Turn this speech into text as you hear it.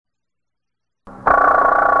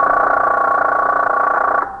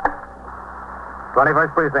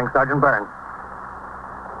21st Precinct, Sergeant Burns.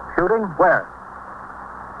 Shooting? Where?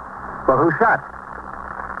 Well, who shot?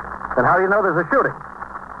 Then how do you know there's a shooting?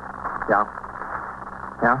 Yeah.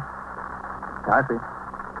 Yeah? Yeah, I see.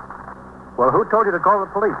 Well, who told you to call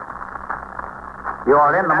the police? You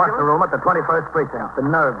are in the muster room at the 21st Precinct, the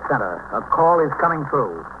nerve center. A call is coming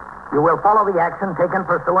through. You will follow the action taken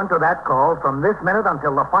pursuant to that call from this minute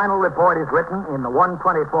until the final report is written in the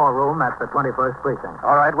 124 room at the 21st Precinct.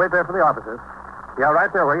 All right, wait there for the officers. Yeah,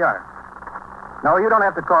 right there where you are. No, you don't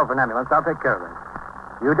have to call for an ambulance. I'll take care of it.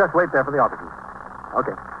 You just wait there for the officers.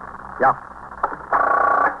 Okay. Yeah.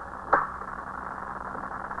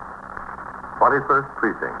 21st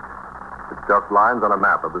Precinct. It's just lines on a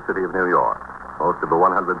map of the city of New York. Most of the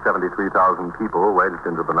 173,000 people wedged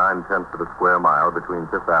into the 9/10 of a square mile between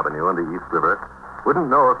Fifth Avenue and the East River wouldn't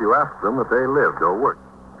know if you asked them that they lived or worked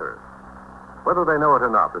there. Whether they know it or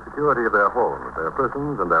not, the security of their homes, their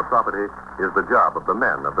persons, and their property is the job of the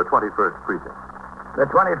men of the 21st Precinct. The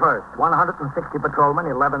 21st, 160 patrolmen,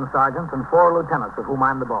 11 sergeants, and 4 lieutenants, of whom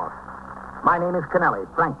I'm the boss. My name is Kennelly,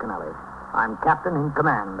 Frank Kennelly. I'm captain in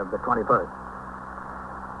command of the 21st.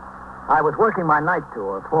 I was working my night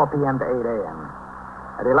tour, 4 p.m. to 8 a.m.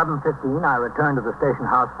 At 11:15, I returned to the station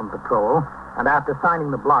house from patrol, and after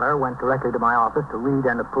signing the blotter, went directly to my office to read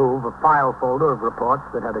and approve a file folder of reports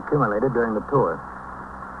that had accumulated during the tour.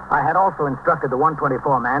 I had also instructed the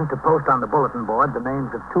 124 man to post on the bulletin board the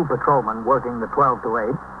names of 2 patrolmen working the 12 to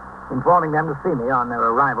 8, informing them to see me on their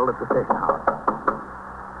arrival at the station house.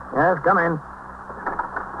 Yes, come in.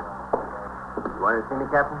 You want to see me,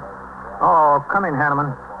 Captain? Oh, come in,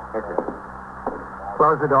 Hanneman. Yes, sir.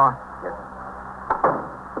 Close the door. Yes, sir.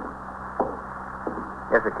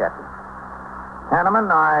 Yes, sir, Captain.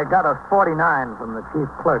 Hanneman, I got a 49 from the chief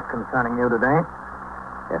clerk concerning you today.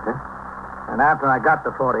 Yes, sir. And after I got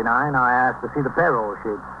the 49, I asked to see the payroll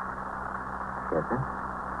sheet. Yes, sir.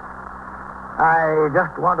 I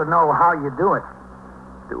just want to know how you do it.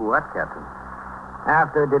 Do what, Captain?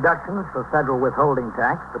 After deductions for federal withholding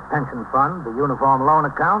tax, the pension fund, the uniform loan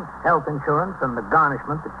account, health insurance, and the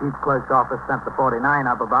garnishment the chief clerk's office sent the 49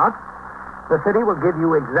 up about, the city will give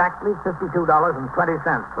you exactly $52.20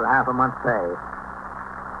 for half a month's pay.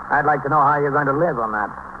 I'd like to know how you're going to live on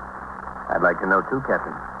that. I'd like to know, too,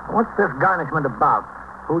 Captain. What's this garnishment about?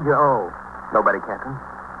 Who'd you owe? Nobody, Captain.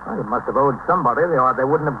 Well, you must have owed somebody, or they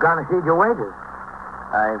wouldn't have garnished your wages.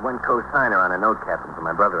 I went co-signer on a note, Captain, for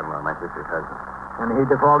my brother-in-law, my sister's husband. And he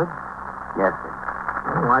defaulted? Yes, sir.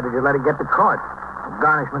 Well, why did you let it get to court? The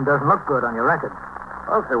garnishment doesn't look good on your record.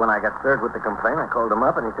 Well, sir, when I got served with the complaint, I called him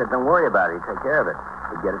up, and he said, don't worry about it. He'd take care of it.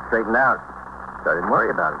 He'd get it straightened out. So I didn't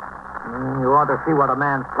worry about it. You ought to see what a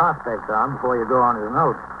man's prospects are before you go on his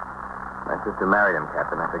note. My sister married him,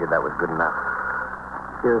 Captain. I figured that was good enough.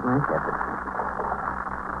 Excuse me? Yes, sir.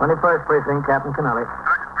 21st Precinct, Captain Kennelly.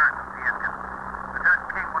 Sergeant Burns, yes, Captain. Lieutenant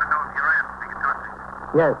King wanted to know if you're in. He can talk to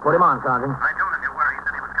you. Yes, put him on, Sergeant. I told him you were. He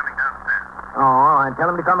said he was coming downstairs. Oh, all right. Tell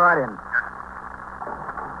him to come right in. Yes,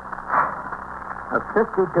 A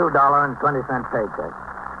 $52.20 paycheck.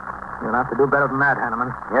 You'll have to do better than that,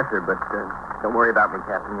 Hanneman. Yes, sir, but don't worry about me,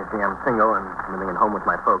 Captain. You see, I'm single and living at home with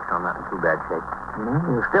my folks, so I'm not in too bad shape.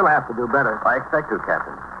 You still have to do better. I expect to,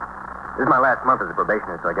 Captain. This is my last month as a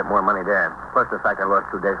probationer, so I get more money there. Plus the fact I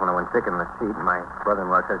lost 2 days when I went sick in the seat, and my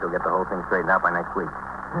brother-in-law says he'll get the whole thing straightened out by next week.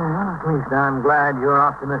 Well, at least I'm glad you're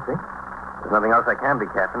optimistic. There's nothing else I can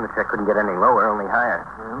be, Captain. The check couldn't get any lower, only higher.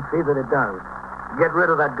 Well, see that it does. Get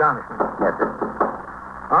rid of that garnishment. Yes, sir.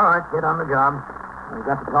 All right, get on the job. We've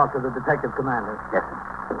got to talk to the detective commander. Yes, sir.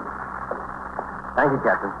 Thank you,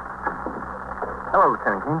 Captain. Hello,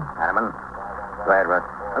 Lieutenant King. Hanneman. Go ahead, Russ.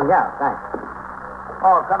 Oh, yeah, thanks.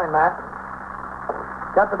 Oh, come in, Matt.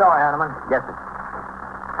 Shut the door, Hanneman. Yes, sir.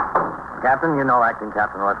 Captain, you know acting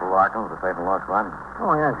Captain Russell Larkin of the Safe and Law Squad.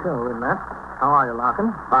 Oh, yeah, sure, Matt. How are you,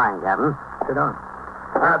 Larkin? Fine, Captain. Sit down.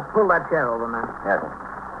 Pull that chair over, man. Yes, sir.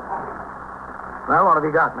 Well, what have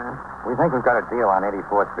you got, man? We think we've got a deal on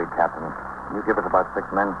 84th Street, Captain. Can you give us about 6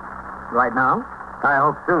 men? Right now? I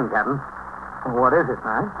hope soon, Captain. What is it,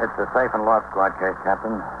 man? It's the Safe and Law Squad case,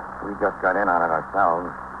 Captain. We just got in on it ourselves.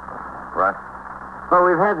 Russ? Well,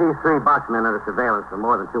 we've had these 3 boxmen under surveillance for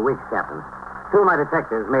more than 2 weeks, Captain. 2 of my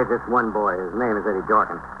detectives made this one boy, his name is Eddie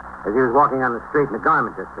Jorkin, as he was walking on the street in the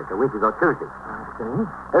garment district a week ago Tuesday. I see.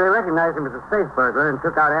 They recognized him as a safe burglar and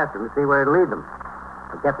took out after him to see where he'd lead them.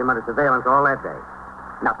 They kept him under surveillance all that day.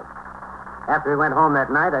 Nothing. After he went home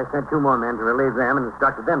that night, I sent 2 more men to relieve them and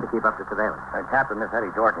instructed them to keep up the surveillance. Captain, this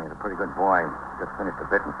Eddie Jorkin is a pretty good boy. Just finished a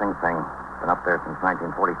bit in Sing Sing. Been up there since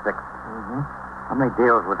 1946. Mm-hmm. How many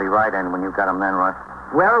deals would he write in when you got him then, Russ?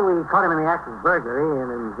 Well, we caught him in the act of burglary,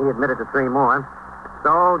 and he admitted to 3 more.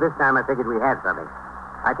 So this time I figured we had something.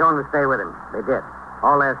 I told them to stay with him. They did.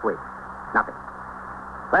 All last week. Nothing.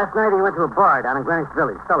 Last night he went to a bar down in Greenwich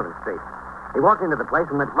Village, Sullivan Street. He walked into the place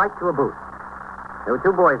and went right to a booth. There were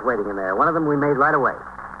two boys waiting in there. One of them we made right away.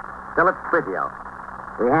 Philip Sprigio.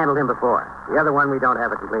 We handled him before. The other one we don't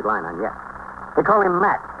have a complete line on yet. They call him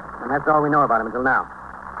Matt, and that's all we know about him until now.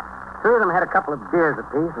 Three of them had a couple of beers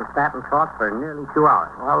apiece and sat and talked for nearly 2 hours.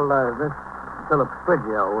 Well, this Philip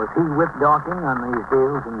Sprigio, was he with Dorking on these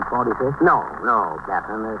deals in 46? No,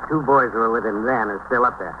 Captain. The two boys who were with him then are still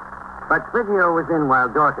up there. But Sprigio was in while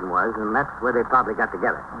Dorkin was, and that's where they probably got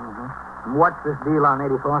together. And what's this deal on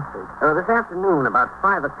 84th Street? This afternoon, about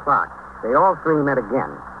 5 o'clock, they all three met again.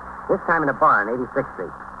 This time in a bar on 86th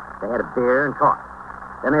Street. They had a beer and talked.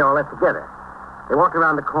 Then they all left together. They walked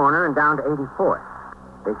around the corner and down to 84th.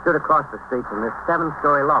 They stood across the street from this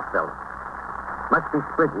 7-story loft building. Must be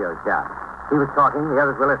Sprigio's job. He was talking, the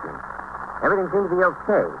others were listening. Everything seemed to be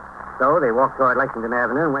okay. So they walked toward Lexington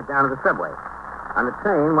Avenue and went down to the subway. On the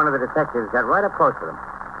train, one of the detectives got right up close to them.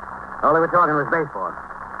 All they were talking was baseball.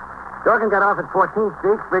 Dorkin got off at 14th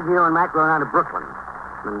Street. Sprigio and Mac rode on to Brooklyn.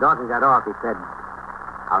 When Dorkin got off, he said,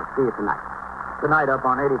 "I'll see you tonight." Tonight up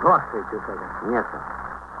on 84th Street, you figure? Yes, sir.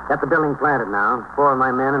 Got the building planted now. 4 of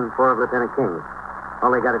my men and 4 of Lieutenant King's. All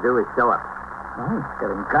they got to do is show up. Oh, it's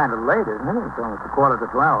getting kind of late, isn't it? It's almost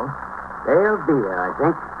 11:15. They'll be there, I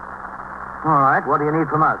think. All right, what do you need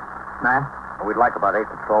from us, Matt? We'd like about 8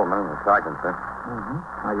 patrolmen and a sergeant, sir.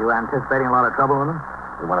 Are you anticipating a lot of trouble with them?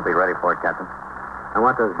 We want to be ready for it, Captain. I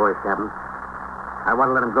want those boys, Captain. I want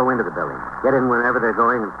to let them go into the building. Get in wherever they're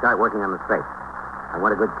going and start working on the safe. I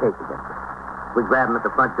want a good case against it. If we grab them at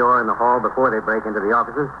the front door in the hall before they break into the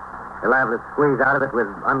offices, they'll have to squeeze out of it with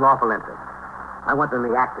unlawful entry. I want them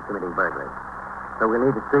in the act of committing burglary. So we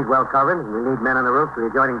need the street well covered, and we need men on the roof for the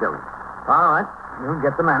adjoining buildings. All right. You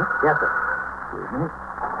get the men. Yes, sir. Excuse me.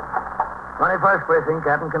 21st Precinct,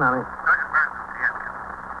 Captain Canali. Sergeant Burns from Seattle.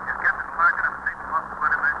 Is Captain Larkin on the same floor as what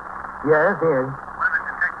him? Yes, he is. One of the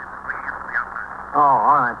detectives is bringing in from the outside. Oh,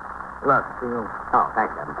 all right. Look, see you. Oh,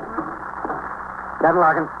 thanks, Captain. Captain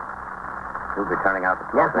Larkin. You'll be turning out the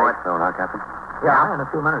Yes, 12 boy. soon, huh, Captain? Yeah, in a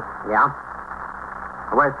few minutes. Yeah?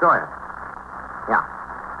 Where's Sawyer? Yeah.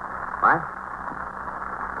 What?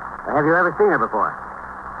 Have you ever seen her before?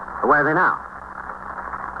 Where are they now?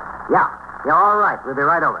 Yeah, all right. We'll be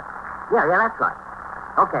right over. Yeah, that's right.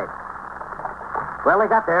 Okay. Well, they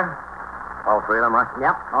got there. All 3 of them, right?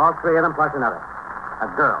 Yep, all 3 of them plus another. A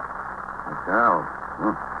girl. A girl.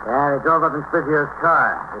 Yeah, they drove up in Sprigio's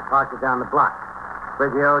car. They parked it down the block.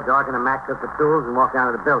 Sprigio, Dorkin, and Mac took the tools and walked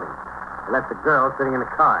down to the building. They left the girl sitting in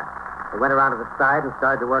the car. They went around to the side and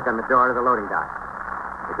started to work on the door to the loading dock.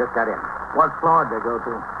 They just got in. What floor did they go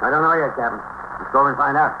to? I don't know yet, Captain. Let's go and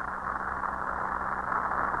find out.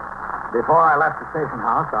 Before I left the station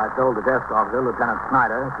house, I told the desk officer, Lieutenant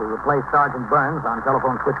Snyder, to replace Sergeant Burns on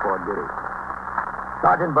telephone switchboard duty.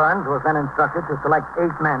 Sergeant Burns was then instructed to select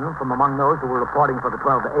 8 men from among those who were reporting for the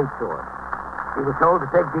 12 to 8 tour. He was told to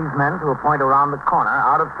take these men to a point around the corner,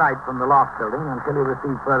 out of sight from the loft building, until he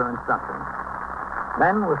received further instructions.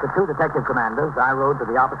 Then, with the 2 detective commanders, I rode to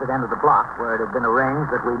the opposite end of the block, where it had been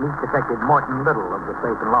arranged that we meet Detective Morton Little of the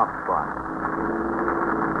Safe and Loft Squad.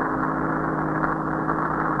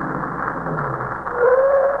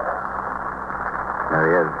 There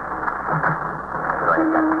he is. Go ahead,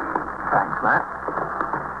 Captain. Thanks, Matt.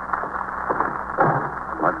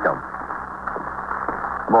 Let's go.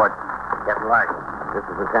 Aboard. Captain Larkin. This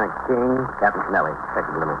is Lieutenant King, Captain Kennelly,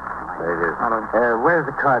 Detective Little. There it is. Where's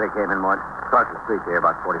the car they came in, Mort? Across the street there,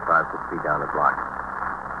 about 45, 50 feet down the block.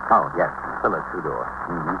 Oh, yes. From the 2-door.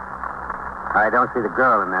 I don't see the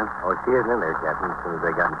girl in there. Oh, she isn't in there, Captain. As soon as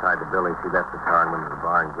they got inside the building, she left the car and went to the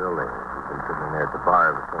bar and grill there. She's been sitting in there at the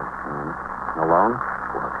bar ever since. Alone?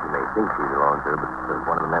 Well, she may think she's alone, sir, but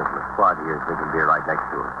one of the men from the squad here is drinking beer right next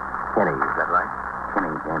to her. Kenny, is that right?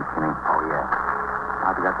 Kenny, James Kenny. Oh, yeah.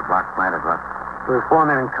 How'd you got the block planted, Russ? There were 4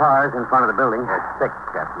 men in cars in front of the building. There's 6,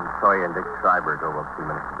 Captain. Sawyer and Dick Schreiber drove up a few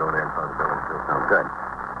minutes ago there in front of the building, too. Oh, good.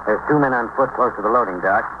 There's 2 men on foot close to the loading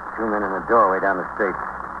dock. 2 men in the doorway down the street.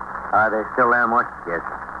 Are they still there, Mort? Yes.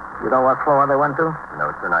 You know what floor they went to?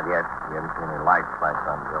 No, sir, not yet. We haven't seen any lights flashed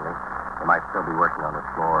on the building. They might still be working on the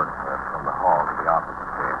floor from the hall to the offices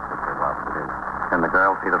there, whichever office it is. Can the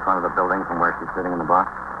girl see the front of the building from where she's sitting in the bar?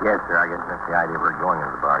 Yes, sir. I guess that's the idea of her going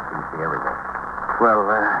into the bar. She can see everything. Well,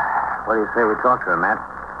 what do you say we talk to her, Matt?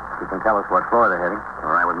 She can tell us what floor they're heading.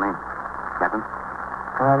 All right with me. Captain?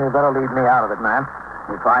 Well, you better leave me out of it, Matt.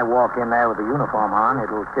 If I walk in there with the uniform on,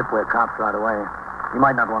 it'll tip where cops right away. You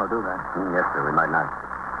might not want to do that. Yes, sir. We might not.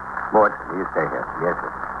 Mort, you stay here. Yes,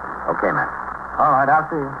 sir. Okay, Matt. All right, I'll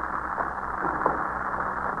see you.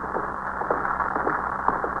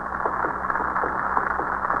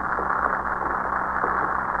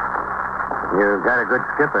 You got a good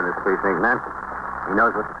skipper in this precinct, man. He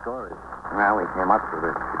knows what the score is. Well, we came up through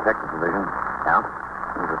the detective division. Yeah?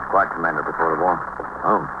 He was a squad commander before the war.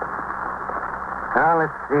 Oh. Well,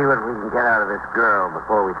 let's see what we can get out of this girl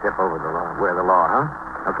before we tip over the law. We're the law, huh?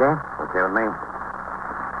 Okay? Okay with me.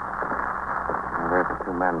 Well, there's the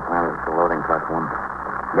two men planted at the loading platform.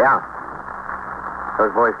 Yeah.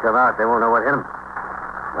 Those boys come out, they won't know what hit them.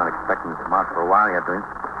 Don't expect them to come out for a while yet, do you?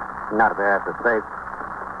 Not if they're at the safe.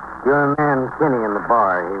 Your man Kinney in the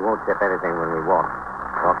bar, he won't tip anything when we walk.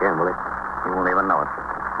 Walk in, will he? He won't even know it.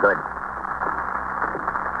 Good.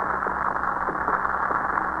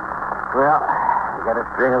 Well, we got a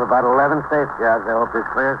string of about 11 safe jobs. I hope this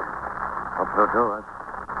clears. Hope so, too.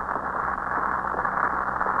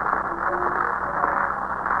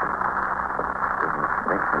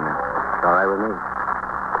 It's all right with me.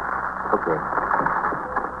 Okay.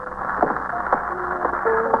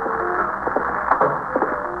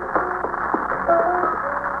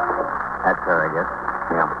 That's her, I guess.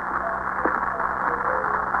 Yeah.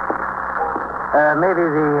 Maybe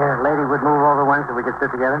the lady would move over once so we could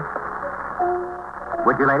sit together.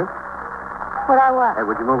 Would you, lady? Would I what?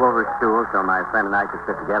 Would you move over a stool so my friend and I could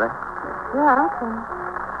sit together? Yeah, okay.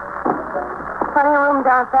 Plenty of room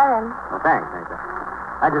down at that end. Well, thanks.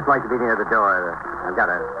 I'd just like to be near the door. I've got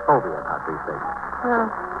a phobia about these things. Yeah.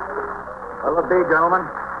 What'll it be, gentlemen?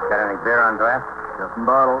 Got any beer on draft? Just some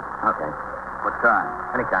bottles. Okay. What kind?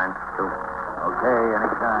 Any kind. Two. Okay, any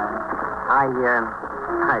kind.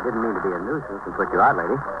 I didn't mean to be a nuisance and put you out,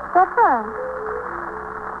 lady. That's all.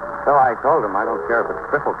 So I told him I don't care if it's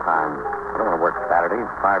triple time. I don't want to work Saturday.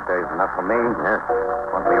 5 days is enough for me. Yes.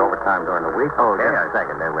 Want me overtime during the week? Oh, Okay. just a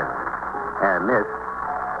second. There with me. Miss.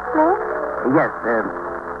 Yes? Yes,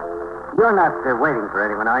 you're not waiting for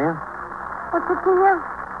anyone, are you? What's it to you?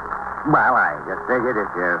 Well, I just figured if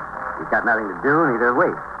you've got nothing to do, neither have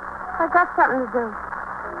we. I got something to do.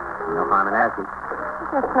 No harm in asking.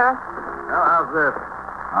 Guess not. Well, how's this?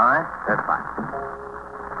 All right? That's fine.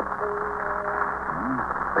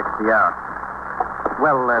 60 out.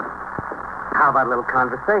 Well, how about a little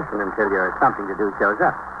conversation until your something to do shows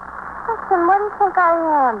up? Listen, what do you think I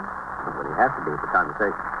am? Well, you have to be for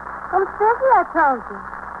conversation. I'm busy, I told you.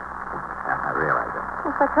 I realize that.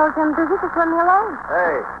 If I told you I'm busy, just leave me alone.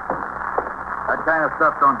 Hey, that kind of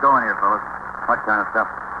stuff don't go in here, fellas. What kind of stuff?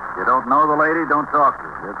 You don't know the lady, don't talk to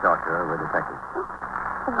her. We'll talk to her. We're detectives.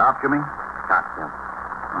 Cops, you mean? Cops, yeah.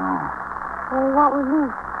 Oh. What do you want with me?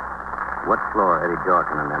 What floor are Eddie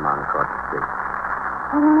Dorkin and them on across the street?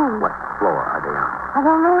 What do you mean? What floor are they on? I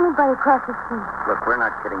don't know anybody across the street. Look, we're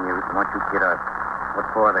not kidding you. Why don't you get us? What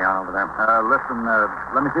floor are they on over there? Listen,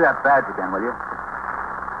 let me see that badge again, will you?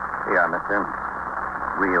 Here, mister.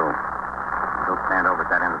 Real. Go stand over at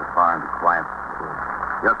that end of the bar and be quiet.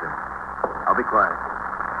 Yes, sir. I'll be quiet.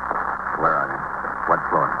 Where are they? What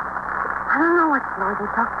floor? I don't know what floor. They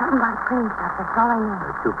talk something about a printing shop. That's all I know.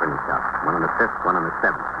 There are two printing shops. One on the 5th, one on the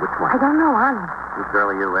 7th. Which one? I don't know, honest. Whose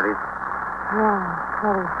girl are you, Eddie? Yeah,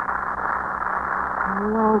 Eddie. I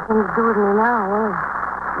don't know anything to do with me now, will he?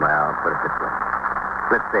 Well, put it this way.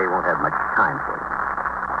 Let's say he won't have much time for you.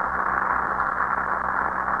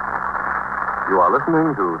 You are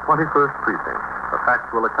listening to 21st Precinct, a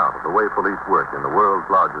factual account of the way police work in the world's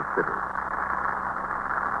largest city.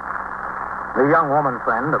 The young woman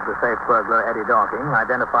friend of the safe burglar, Eddie Dorking,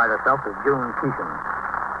 identified herself as June Keesham.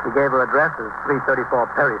 She gave her address as 334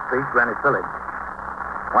 Perry Street, Greenwich Village.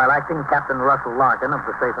 While acting Captain Russell Larkin of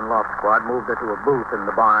the Safe and Loft Squad moved her to a booth in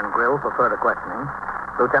the bar and grill for further questioning,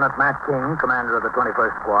 Lieutenant Matt King, commander of the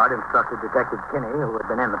 21st Squad, instructed Detective Kinney, who had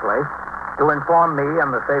been in the place, to inform me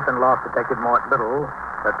and the Safe and Loft Detective Mort Little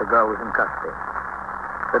that the girl was in custody.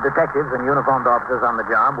 The detectives and uniformed officers on the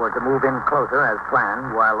job were to move in closer as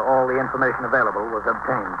planned while all the information available was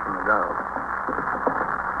obtained from the girl.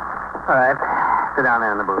 All right. Sit down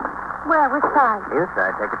there in the booth. Where? Which side? Either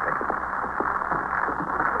side. Take a picture.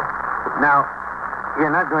 Now,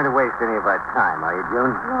 you're not going to waste any of our time, are you,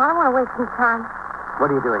 June? No, I don't want to waste any time. What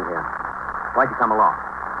are you doing here? Why'd you come along?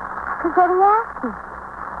 Because Eddie asked me.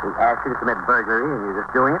 He asked you to commit burglary and you're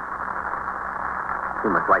just doing it? You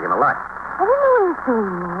must like him a lot. I didn't know he was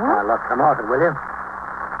doing that. Now, look, come off it, will you?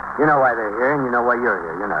 You know why they're here and you know why you're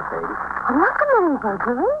here. You're not baby. I'm not committing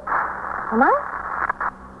burglary. Am I?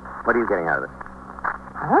 What are you getting out of it?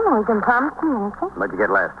 I don't know. He didn't promise me anything. What'd you get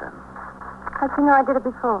last time? How'd you know I did it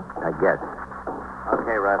before? I guess.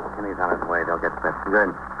 Okay, Russ. Kinney's on his way. Don't get pissed. Good.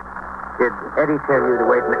 Did Eddie tell you to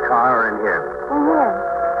wait in the car or in here? In here.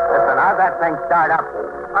 Listen, how'd that thing start up?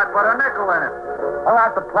 I put a nickel in it. Pull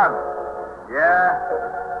out the plug. Yeah?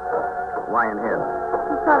 Why in here?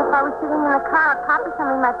 He thought if I was sitting in the car, a cop or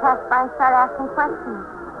somebody might pass by and start asking questions.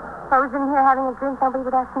 If I was in here having a drink, nobody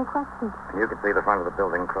would ask me questions. You could see the front of the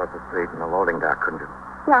building across the street in the loading dock, couldn't you?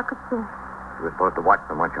 Yeah, I could see. You were supposed to watch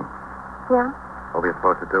them, weren't you? Yeah? What were you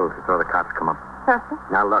supposed to do if you saw the cops come up? Nothing.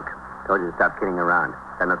 Now, look. Told you to stop kidding around.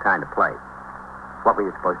 Had no time to play. What were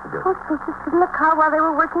you supposed to do? I was supposed to sit in the car while they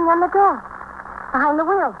were working on the door. Behind the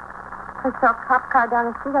wheel. If I saw a cop car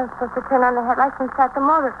down the street, I was supposed to turn on the headlights and start the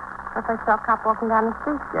motor. If I saw a cop walking down the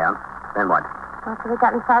street. Yeah? Then what? After they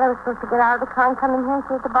got inside, I was supposed to get out of the car and come in here and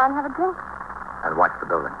sit at the bar and have a drink. I'd watch the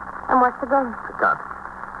building. And watch the building. The cops.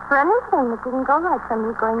 For anything that didn't go right.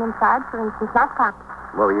 Somebody going inside, for instance, not cops.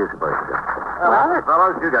 What were you supposed to do? Well,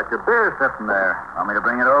 fellows, you got your beer sitting there. Want me to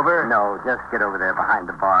bring it over? No, just get over there behind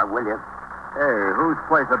the bar, will you? Hey, whose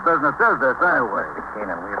place of business is this, anyway?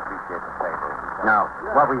 Keenan, we appreciate the favor. Now,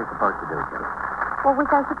 what were you supposed to do, Jim? What was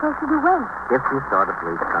I supposed to do when? If you saw the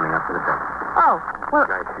police coming up to the building. Oh, well,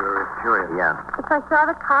 I sure is curious. Yeah. if I saw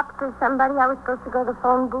the cops or somebody, I was supposed to go to the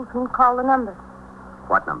phone booth and call the number.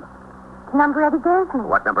 What number? The number Eddie gave me.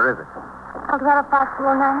 What number is it? Eldorado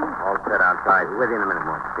 5209. All set outside. With you in a minute,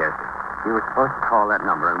 more. Yes. You were supposed to call that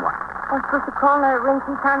number and what? I was supposed to call and let it ring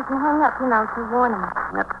 3 times and hang up, to warn him.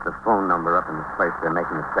 That's the phone number up in the place they're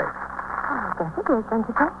making the safe. Oh, I guess it is, don't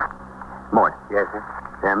you think? Mort. Yes, sir?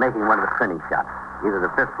 They're making one of the printing shops. Either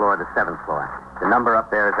the 5th floor or the 7th floor. The number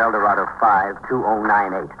up there is Eldorado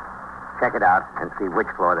 52098. Check it out and see which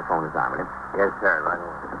floor the phone is on, will you? Yes, sir. Right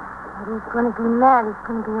away. But he's going to be mad. He's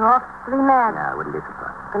going to be awfully mad. No, I wouldn't be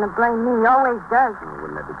surprised. He's going to blame me. He always does.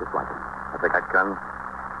 Wouldn't that be just like him? I think I can.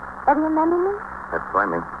 Eddie remember me? That's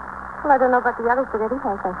flaming. Well, I don't know about the others, but Eddie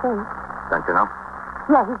has, I think. Don't you know?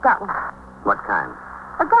 Yeah, he's got one. What kind?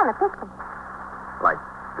 A gun, a pistol. Like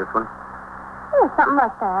this one? Yeah, something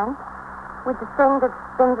like that. With the thing that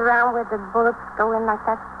spins around where the bullets go in like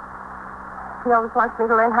that. He always wants me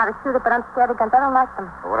to learn how to shoot it, but I'm scared of guns. I don't like them.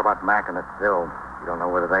 Well, what about Mac and the Still? You don't know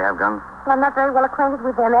whether they have guns? Well, I'm not very well acquainted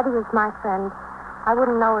with them. Eddie is my friend. I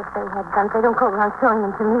wouldn't know if they had guns. They don't go around showing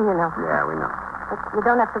them to me, Yeah, we know. But you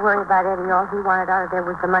don't have to worry about Eddie. All he wanted out of there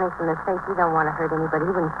was the money from the safe. He don't want to hurt anybody.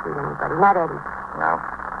 He wouldn't shoot anybody. Not Eddie. No.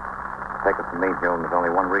 Take it from me, June. There's only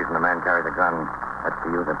one reason a man carries a gun. That's to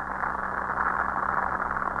use it.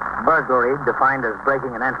 Burglary, defined as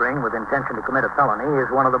breaking and entering with intention to commit a felony, is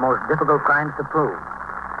one of the most difficult crimes to prove.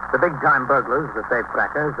 The big-time burglars, the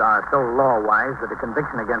safe-crackers, are so law-wise that a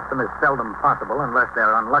conviction against them is seldom possible unless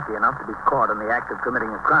they're unlucky enough to be caught in the act of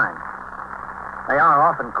committing a crime. They are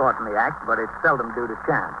often caught in the act, but it's seldom due to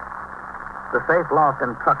chance. The Safe Loft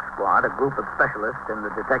and Truck Squad, a group of specialists in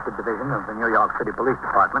the Detective Division of the New York City Police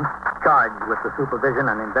Department, charged with the supervision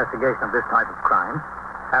and investigation of this type of crime,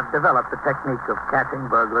 have developed the technique of catching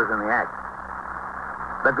burglars in the act.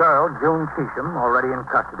 The girl, June Cheesham, already in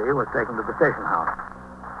custody, was taken to the station house.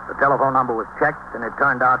 The telephone number was checked, and it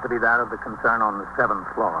turned out to be that of the concern on the 7th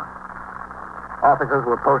floor. Officers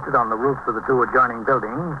were posted on the roofs of the 2 adjoining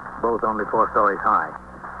buildings, both only 4 stories high.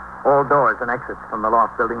 All doors and exits from the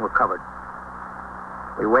loft building were covered.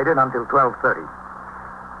 We waited until 12:30,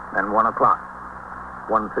 then 1 o'clock,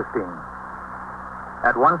 1:15.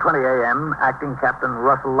 At 1:20 a.m., Acting Captain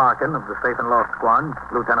Russell Larkin of the Safe and Loft Squad,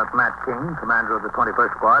 Lieutenant Matt King, commander of the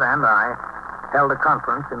 21st Squad, and I held a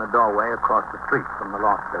conference in a doorway across the street from the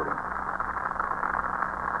loft building.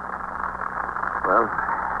 Well,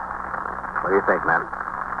 what do you think, man?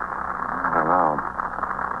 I don't know.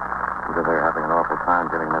 Either they're having an awful time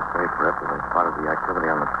getting that safe ripped, or they spotted the activity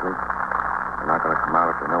on the street. They're not going to come out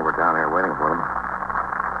if they know we're down here waiting for them.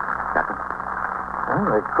 Captain?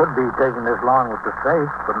 Well, they could be taking this long with the safe,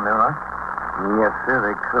 couldn't they, Russ? Yes, sir,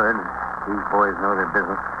 they could. These boys know their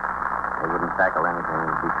business. They wouldn't tackle anything that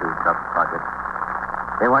would be too tough to pocket.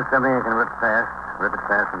 They want something that can rip it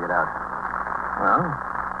fast and get out. Well,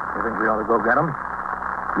 you think we ought to go get them?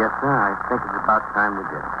 Yes, sir, I think it's about time we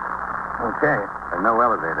did. Okay. There's no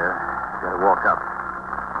elevator. Gotta walk up.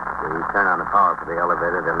 If we turn on the power for the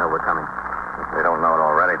elevator, they'll know we're coming. If they don't know it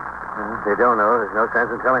already. If they don't know, there's no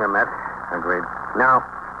sense in telling them that. Agreed. Now,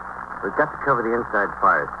 we've got to cover the inside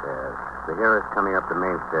fire stairs. If they hear us coming up the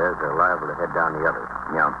main stairs, they're liable to head down the others.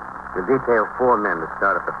 Yeah. We'll detail 4 men to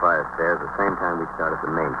start up the fire stairs at the same time we start up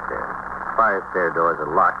the main stairs. Fire stair doors are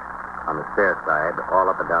locked on the stair side, all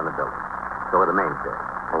up and down the building. So are the main stairs.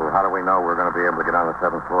 Well, how do we know we're going to be able to get on the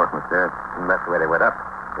 7th floor from the stairs? And that's the way they went up.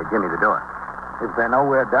 They jimmy the door. If they're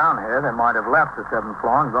nowhere down here, they might have left the 7th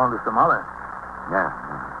floor and gone to some other. Yeah,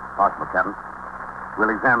 possible, Captain.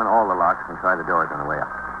 We'll examine all the locks and try the doors on the way up.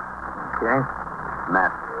 Okay.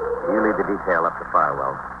 Matt, you lead the detail up the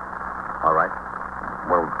firewall. All right?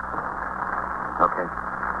 Well, Okay.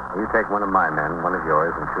 You take one of my men, one of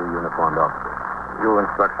yours, and 2 uniformed officers. you'll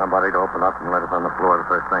instruct somebody to open up and let us on the floor the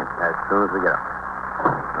first thing. As soon as we get up.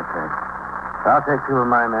 Okay. I'll take 2 of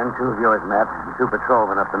my men, 2 of yours, Matt, and 2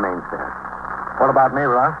 patrolmen up the main stairs. What about me,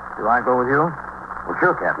 Ross? Do I go with you? Well,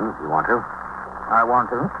 sure, Captain, if you want to. I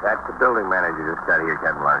want to. That's the building manager just got here,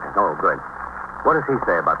 Captain Larkin. Oh, good. What does he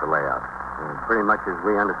say about the layout? Pretty much as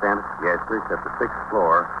we understand it? Yes, sir, except the 6th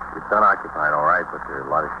floor. It's unoccupied, all right, but there are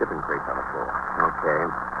a lot of shipping crates on the floor. Okay.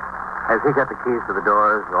 Has he got the keys to the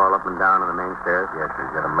doors all up and down on the main stairs? Yes, sir,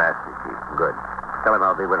 he's got a master key. Good. Tell him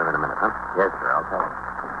I'll be with him in a minute, huh? Yes, sir, I'll tell him.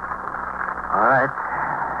 All right.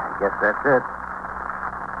 I guess that's it.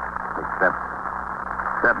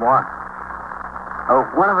 Except what? Oh,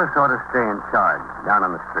 one of us ought to stay in charge down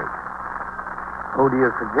on the street. Who do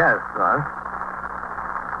you suggest, Ross?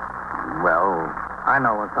 Well, I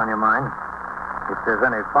know what's on your mind. If there's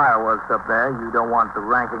any fireworks up there, you don't want the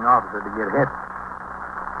ranking officer to get hit.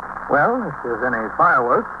 Well, if there's any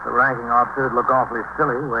fireworks, the ranking officer would look awfully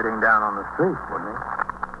silly waiting down on the street, wouldn't he?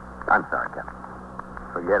 I'm sorry, Captain.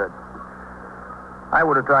 Forget it. I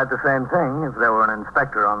would have tried the same thing if there were an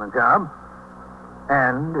inspector on the job.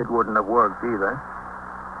 And it wouldn't have worked either.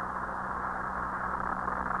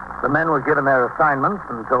 The men were given their assignments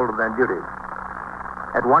and told of their duties.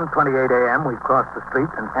 At 1:28 a.m., we crossed the street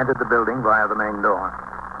and entered the building via the main door.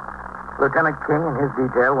 Lieutenant King and his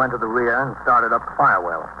detail went to the rear and started up the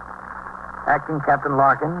firewell. Acting Captain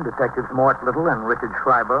Larkin, Detectives Mort Little and Richard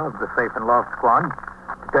Schreiber of the Safe and Loft Squad,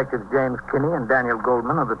 Detectives James Kinney and Daniel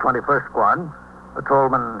Goldman of the 21st Squad,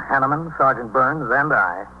 Patrolman Hanneman, Sergeant Burns, and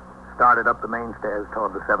I started up the main stairs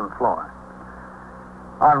toward the 7th floor.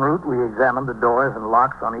 En route, we examined the doors and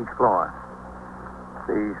locks on each floor.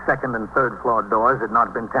 The 2nd and 3rd floor doors had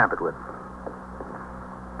not been tampered with.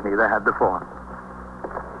 Neither had the 4th.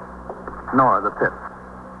 Nor the 5th.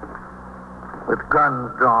 With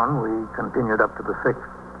guns drawn, we continued up to the 6th.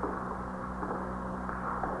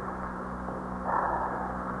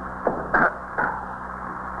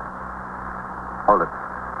 Hold it.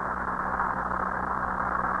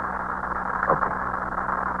 Okay.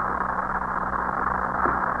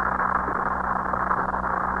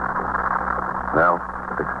 Now,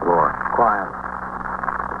 the 6th floor. Quiet.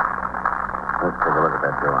 Let's take a look at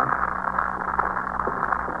that door.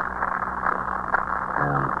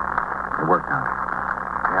 The workhouse.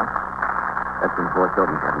 Yeah? That's been forced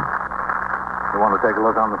open, Captain. You want to take a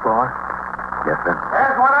look on the floor? Yes, sir.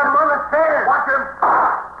 There's one of them on the stairs. Watch him.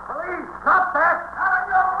 Police, stop that. Not on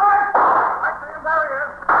your right. I see him down here.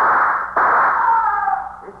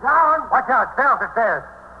 He's down. Watch out. Stay off the stairs.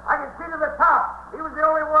 I can see to the top. He was the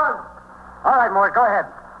only one. All right, Mort, go ahead.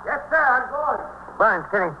 Yes, sir. I'm going. Burns,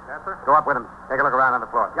 Kinney. Yes, sir. Go up with him. Take a look around on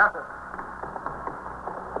the floor. Yes, sir.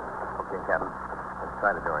 Okay, Captain. Let's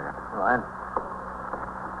try the door here. All right.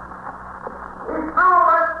 He's through.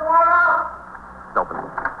 Let's go on out. It's open.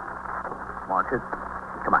 March it.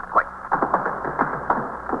 Come on, quick.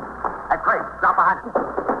 Hey, Craig, drop behind it.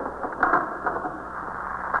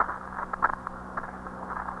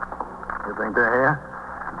 You think they're here?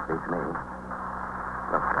 Beats me.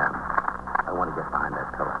 Look, Captain, I want to get behind that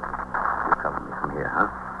pillar. You cover me from here, huh?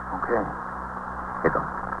 Okay. Here goes.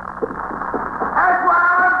 That's one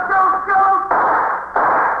of them. Shoot.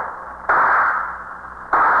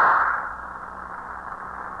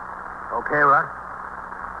 Okay, Russ?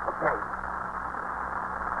 Okay.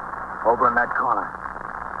 Over in that corner.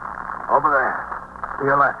 Over there. To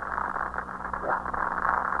your left.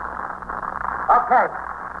 Okay.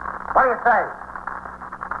 What do you say?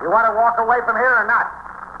 You want to walk away from here or not?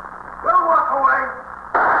 We'll walk away.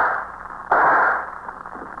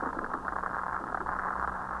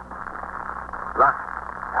 Russ.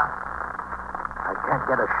 Yeah? I can't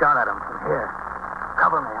get a shot at him from here.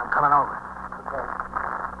 Cover me. I'm coming over. Okay.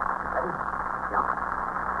 Ready? Yeah.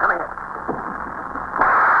 Come here.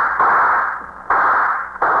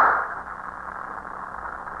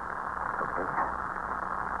 Okay.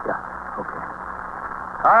 Yeah. Okay.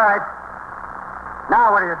 All right.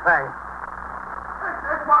 Now what do you say? This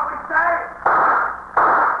is what we say.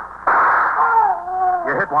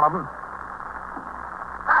 You hit one of them.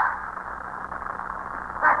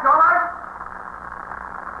 That's all right.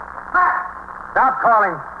 Matt, Stop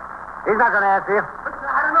calling. He's not going to answer you. listen,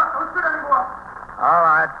 I had enough. Don't shoot anymore. All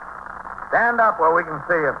right. Stand up where we can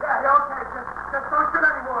see you. Yeah, okay. Just don't shoot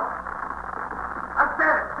anymore. I'm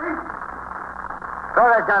standing, see? Throw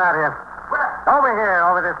that gun out here. Where? Over here,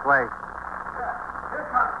 over this way. Yeah, here it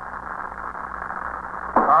comes.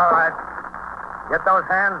 All right. Get those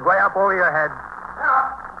hands way up over your head.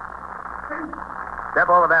 Now, see? Step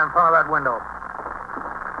over there in front of that window.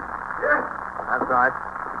 Here. That's right.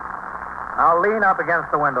 Now lean up against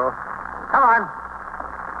the window. Come on.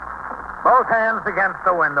 Both hands against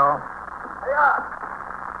the window. They are.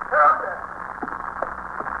 They're up there.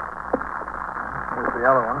 the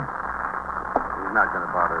other one. He's not going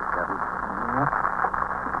to bother us, Captain.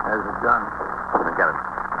 There's the gun. Get it.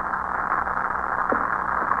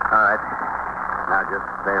 All right. Now just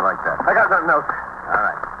stay like that. I got something else. All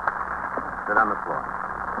right. Sit on the floor.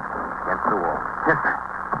 Against the wall. Yes, sir.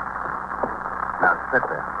 Now sit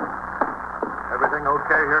there. Everything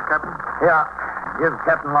okay here, Captain? Yeah. Give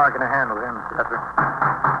Captain Larkin a hand with him. Yes, sir.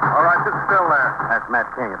 All right, sit still there. That's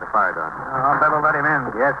Matt King at the fire door. I'll better let him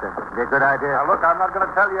in. Yes, sir. Be a good idea. Now, look, I'm not going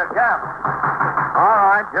to tell you again.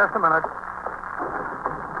 All right, just a minute.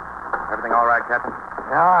 Everything all right, Captain?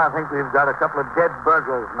 Yeah, I think we've got a couple of dead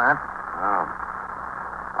burglars, Matt. Oh.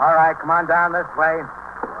 All right, come on down this way.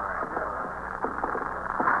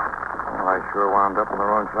 Well, I sure wound up on the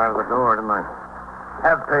wrong side of the door, didn't I?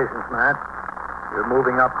 Have patience, Matt. You're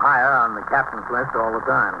moving up higher on the captain's list all the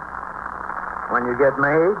time. When you get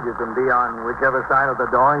made, you can be on whichever side of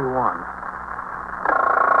the door you want.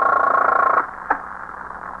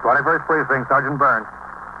 21st Precinct, Sergeant Burns.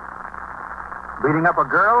 Beating up a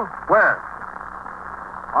girl? Where?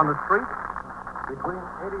 On the street? Between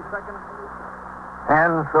 82nd and 82nd?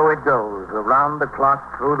 And so it goes, around the clock,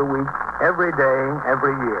 through the week, every day,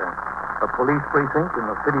 every year. A police precinct in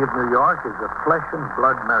the city of New York is a flesh and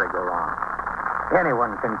blood merry-go-round.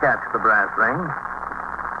 Anyone can catch the brass ring,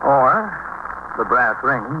 or the brass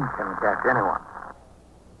ring can catch anyone.